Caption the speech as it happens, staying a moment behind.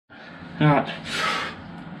Alright.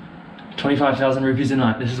 25,000 rupees a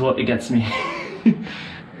night. This is what it gets me.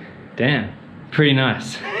 Damn. Pretty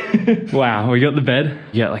nice. Wow, we got the bed.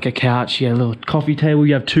 You got like a couch, you got a little coffee table,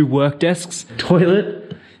 you have 2 work desks,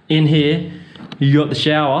 toilet in here, you got the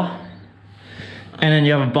shower, and then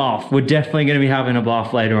you have a bath. We're definitely gonna be having a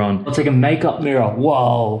bath later on. It's like a makeup mirror.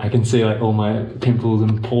 Whoa. I can see like all my pimples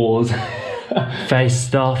and pores. Face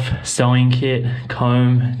stuff, sewing kit,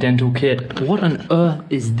 comb, dental kit. What on earth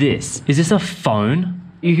is this? Is this a phone?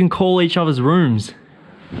 You can call each other's rooms.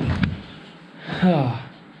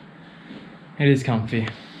 It is comfy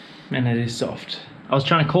and it is soft. I was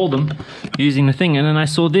trying to call them using the thing and then I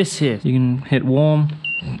saw this here. You can hit warm,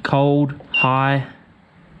 cold, high.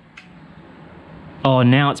 Oh,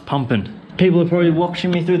 now it's pumping. People are probably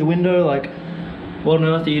watching me through the window like, what on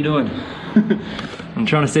earth are you doing? I'm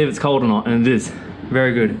trying to see if it's cold or not, and it is.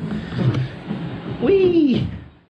 Very good. Whee!